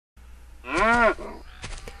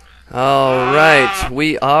Alright,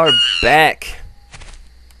 we are back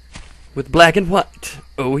with Black and White.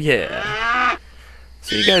 Oh yeah.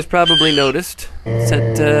 So you guys probably noticed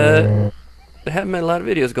that there haven't been a lot of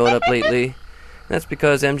videos going up lately. That's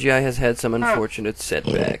because MGI has had some unfortunate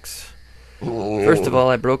setbacks. First of all,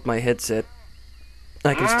 I broke my headset.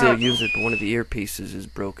 I can still use it, but one of the earpieces is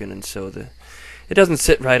broken, and so it doesn't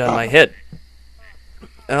sit right on my head.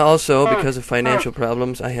 Also, because of financial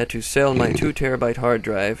problems, I had to sell my 2 terabyte hard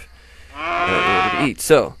drive in order to eat.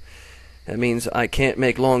 So that means I can't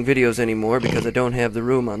make long videos anymore because I don't have the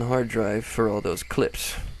room on the hard drive for all those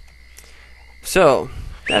clips. So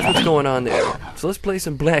that's what's going on there. So let's play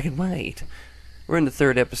some Black and White. We're in the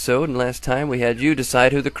 3rd episode, and last time we had you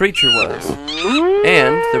decide who the creature was.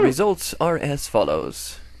 And the results are as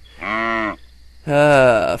follows. 4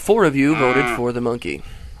 of you voted for the monkey.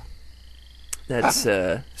 That's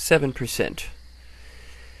 7%.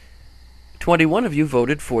 21 of you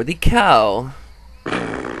voted for the cow.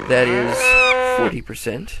 That is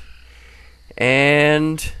 40%.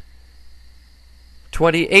 And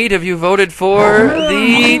 28 of you voted for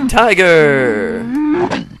the tiger.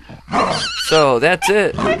 So that's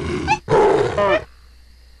it.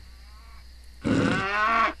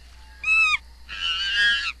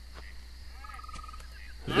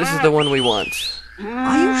 This is the one we want.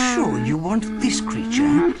 Are you sure you want this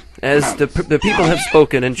creature? As the people have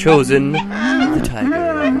spoken and chosen the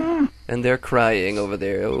tiger. And they're crying over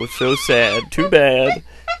there. Oh, so sad. Too bad.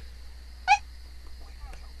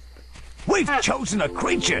 We've chosen a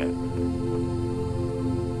creature.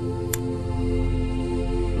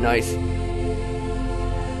 Nice.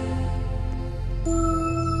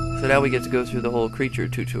 So now we get to go through the whole creature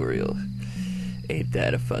tutorial. Ain't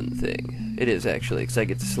that a fun thing? It is, actually, because I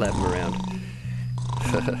get to slap him around.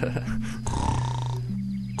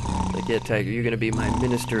 Like, yeah, Tiger, you're going to be my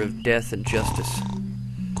minister of death and justice.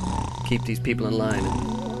 Keep these people in line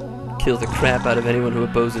and kill the crap out of anyone who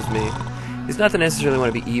opposes me. It's not that I necessarily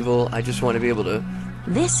want to be evil, I just want to be able to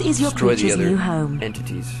This is your destroy the creature's other new home.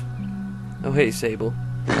 entities. Oh, hey, Sable.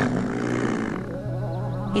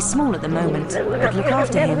 He's small at the moment, but look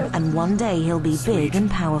after him, and one day he'll be big and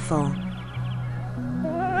powerful.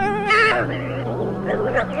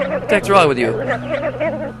 What the heck's wrong with you?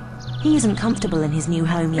 He isn't comfortable in his new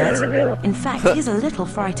home yet. In fact, he's a little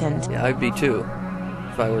frightened. Yeah, I'd be too,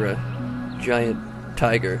 if I were a giant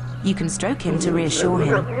tiger. You can stroke him to reassure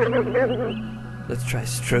him. Let's try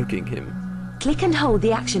stroking him. Click and hold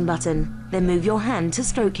the action button, then move your hand to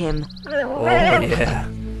stroke him. Oh, yeah.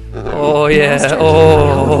 Oh, yeah.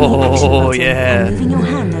 Oh, yeah. Moving your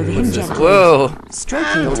hand over him gently. Whoa.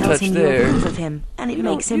 Stroking Don't tells touch him you there. approve of him, and it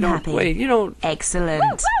makes him happy. Wait, you don't... Excellent.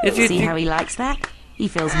 You- See how he likes that? He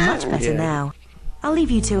feels much better yeah. now. I'll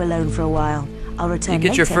leave you two alone for a while. I'll return You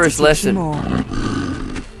get your later first to teach you lesson.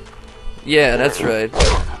 more. Yeah, that's right.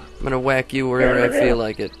 I'm gonna whack you wherever I feel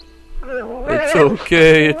like it. It's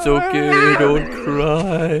okay, don't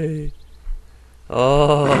cry.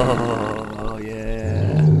 Oh,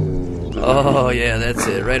 yeah. Oh, yeah, that's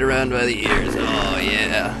it. Right around by the ears. Oh,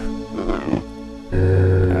 yeah.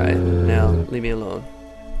 Alright, now, leave me alone.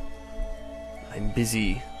 I'm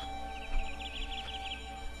busy.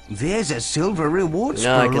 There's a silver reward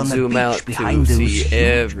Now I scroll can on the zoom beach out to behind those see huge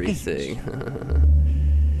everything.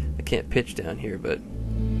 I can't pitch down here, but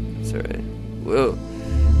it's alright. Whoa,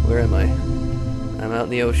 where am I? I'm out in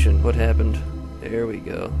the ocean. What happened? There we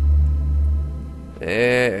go.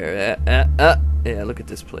 There. Yeah, look at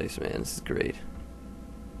this place, man. This is great.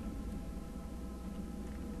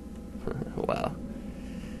 Wow.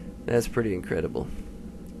 That's pretty incredible.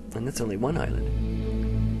 And that's only one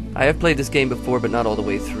island. I have played this game before, but not all the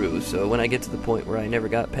way through, so when I get to the point where I never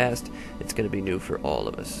got past, it's going to be new for all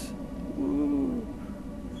of us.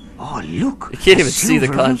 Oh, look! You can't a even see the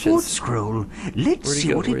silver reward conscience. scroll. Let's Where'd he see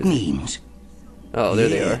go? what Where it is he? means. Oh, there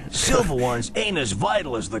they are. Silver ones ain't as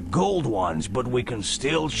vital as the gold ones, but we can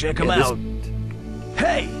still check them Yeah, this- out.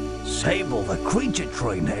 Hey, Sable, the creature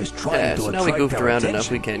trainer, is trying Yeah, to so attract now we goofed our around attention.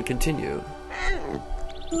 enough, we can continue.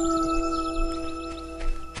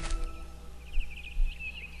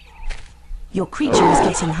 Your creature is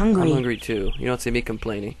getting I'm hungry. hungry too. You don't see me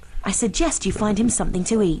complaining. I suggest you find him something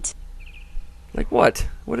to eat. Like what?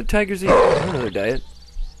 What do tigers eat? I don't know their diet.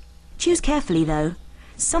 Choose carefully, though.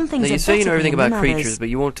 Some things Now, you are say you better know everything for him about than creatures, others. but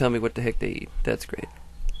you won't tell me what the heck they eat. That's great.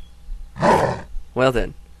 Well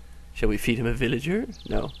then, shall we feed him a villager?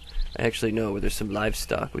 No. I actually know where there's some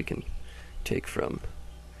livestock we can take from.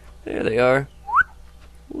 There they are.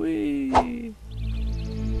 Whee!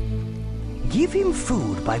 Give him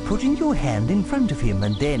food by putting your hand in front of him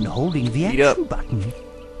and then holding the Eat up. action button.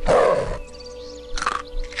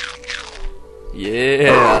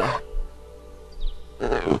 Yeah.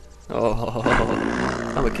 Oh,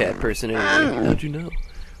 I'm a cat person anyway. How'd you know?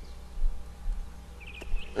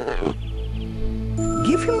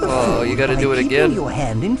 Give him the Oh, food you gotta by do it keeping again? your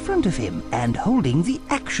hand in front of him and holding the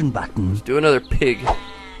action button. Do another pig.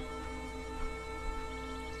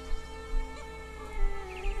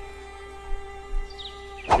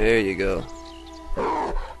 There you go.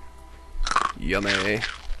 Yummy.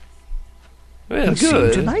 Well, You seem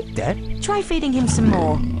to good. like that. Try feeding him some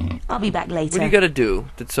more. I'll be back later. What do you gotta do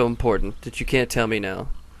that's so important that you can't tell me now?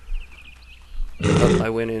 Oh, I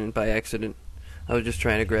went in by accident. I was just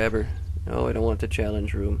trying to grab her. No, I don't want the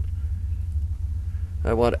challenge room.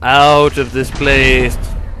 I want out of this place.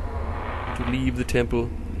 To leave the temple.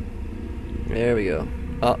 There we go.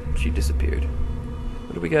 Oh, she disappeared.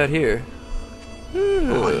 What do we got here?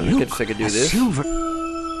 I guess I could do A this. silver.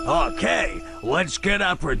 Okay, let's get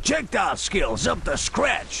our projectile skills up to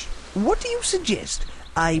scratch. What do you suggest?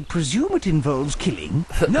 I presume it involves killing.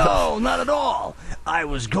 No, not at all. I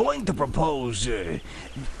was going to propose,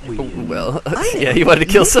 Well, I yeah, know. you wanted to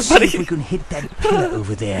kill Let's see somebody? if we can hit that pillar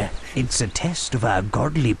over there. It's a test of our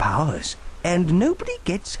godly powers, and nobody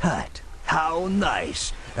gets hurt. How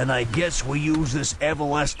nice. And I guess we use this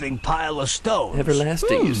everlasting pile of stones.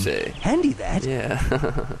 Everlasting, you say? Handy that.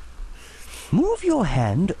 Yeah. Move your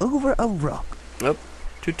hand over a rock. Oh,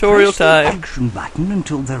 tutorial Press the time. action button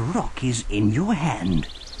until the rock is in your hand.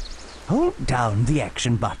 Hold down the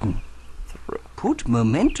action button. Put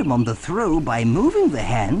momentum on the throw by moving the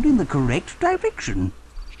hand in the correct direction.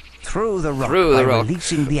 Throw the rock Throw the by rock.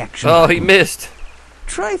 releasing the action Oh, button. he missed.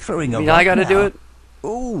 Try throwing a You rock know I gotta now. do it?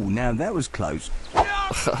 Oh, now that was close.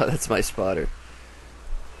 That's my spotter.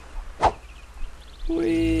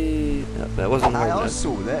 Whee! No, that wasn't hard enough.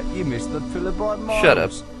 saw that. You missed the pillar by miles. Shut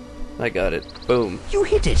up. I got it. Boom. You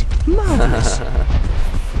hit it. Marvelous.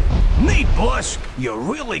 Neat, boss. You're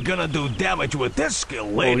really gonna do damage with this skill Oh,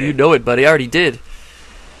 later. you know it, buddy. I already did.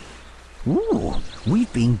 Ooh,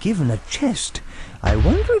 we've been given a chest. I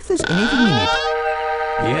wonder if there's anything in it.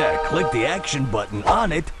 Yeah, click the action button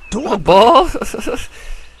on it to A open. ball?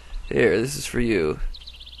 Here, this is for you.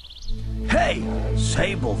 Hey,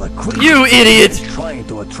 Sable the creature. You idiot! is trying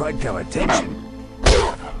to attract our attention.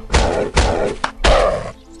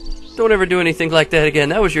 Don't ever do anything like that again.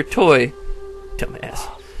 That was your toy. Dumbass.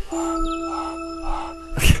 I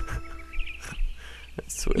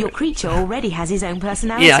swear. Your creature already has his own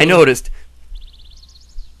personality. Yeah, I noticed.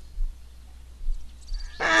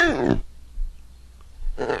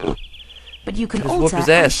 But you can Just alter whooped his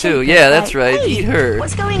and ass shape too. it Yeah, by- that's right. Hey, Eat her.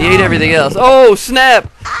 What's going He on? ate everything else. Oh,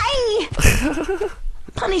 snap! Aye!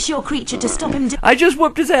 Punish your creature to stop him. I just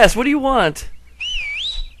whooped his ass. What do you want?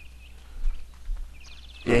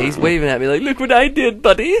 Yeah, he's waving at me like, look what I did,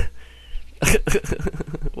 buddy.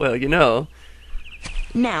 Well, you know.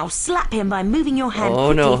 Now slap him by moving your hand Oh,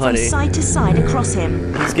 quickly no, from honey. side to side across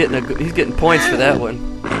him. He's getting points for that one.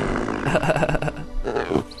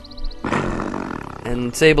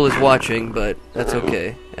 And Sable is watching, but that's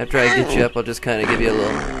okay. After I get you up, I'll just kind of give you a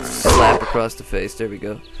little slap across the face. There we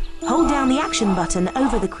go. Hold down the action button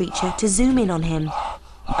over the creature to zoom in on him.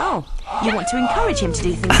 Oh, you want to encourage him to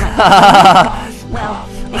do things like that? Well,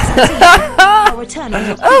 it's up to you. I'll return when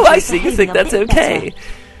your Oh, creature I is see. You behaving think a that's bit okay. better.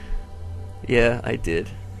 Yeah, I did.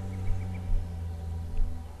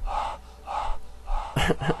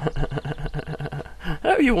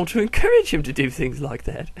 Oh, you want to encourage him to do things like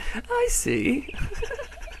that? I see.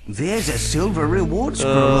 There's a silver reward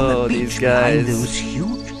scroll Oh, on the these beach behind guys. those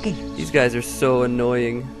huge gates. These guys are so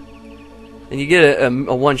annoying. And you get a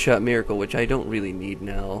one-shot miracle, which I don't really need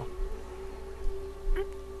now.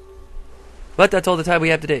 But that's all the time we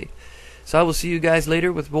have today. So I will see you guys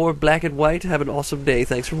later with more Black and White. Have an awesome day.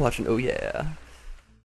 Thanks for watching. Oh, yeah.